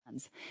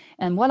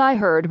and what I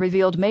heard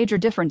revealed major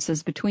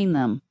differences between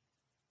them.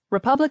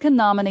 Republican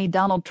nominee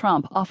Donald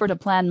Trump offered a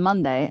plan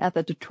Monday at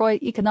the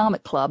Detroit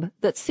Economic Club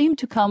that seemed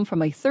to come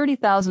from a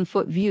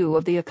 30,000-foot view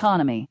of the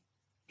economy.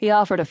 He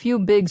offered a few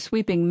big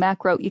sweeping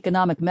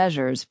macroeconomic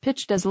measures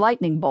pitched as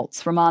lightning bolts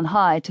from on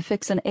high to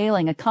fix an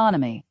ailing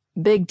economy.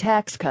 Big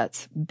tax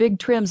cuts, big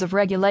trims of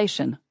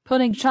regulation,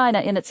 putting China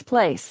in its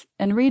place,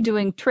 and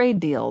redoing trade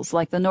deals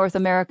like the North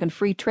American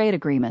Free Trade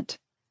Agreement.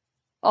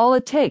 All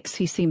it takes,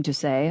 he seemed to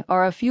say,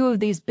 are a few of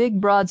these big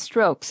broad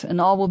strokes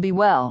and all will be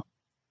well.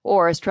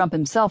 Or, as Trump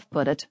himself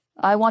put it,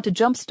 I want to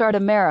jumpstart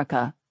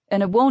America,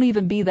 and it won't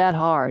even be that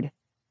hard.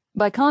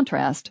 By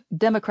contrast,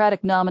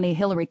 Democratic nominee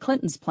Hillary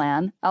Clinton's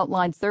plan,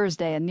 outlined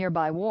Thursday in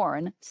nearby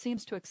Warren,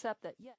 seems to accept that yes.